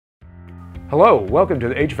Hello, welcome to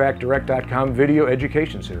the HVACdirect.com video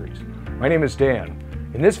education series. My name is Dan.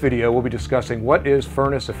 In this video, we'll be discussing what is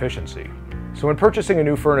furnace efficiency. So when purchasing a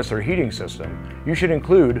new furnace or heating system, you should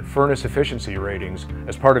include furnace efficiency ratings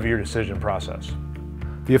as part of your decision process.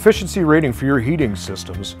 The efficiency rating for your heating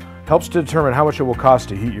systems helps to determine how much it will cost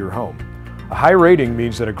to heat your home. A high rating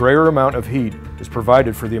means that a greater amount of heat is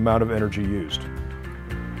provided for the amount of energy used.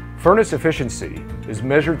 Furnace efficiency is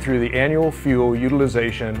measured through the Annual Fuel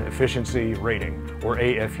Utilization Efficiency Rating, or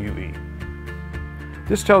AFUE.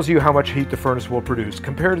 This tells you how much heat the furnace will produce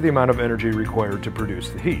compared to the amount of energy required to produce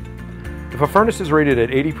the heat. If a furnace is rated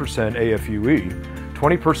at 80% AFUE,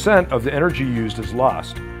 20% of the energy used is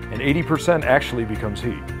lost, and 80% actually becomes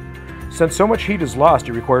heat. Since so much heat is lost,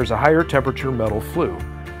 it requires a higher temperature metal flue.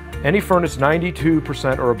 Any furnace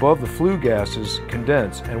 92% or above the flue gases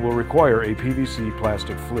condense and will require a PVC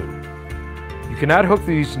plastic flue. You cannot hook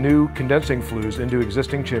these new condensing flues into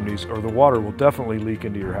existing chimneys or the water will definitely leak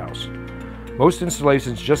into your house. Most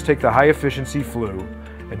installations just take the high efficiency flue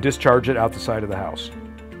and discharge it out the side of the house.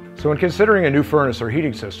 So when considering a new furnace or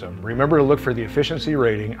heating system, remember to look for the efficiency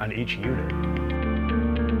rating on each unit.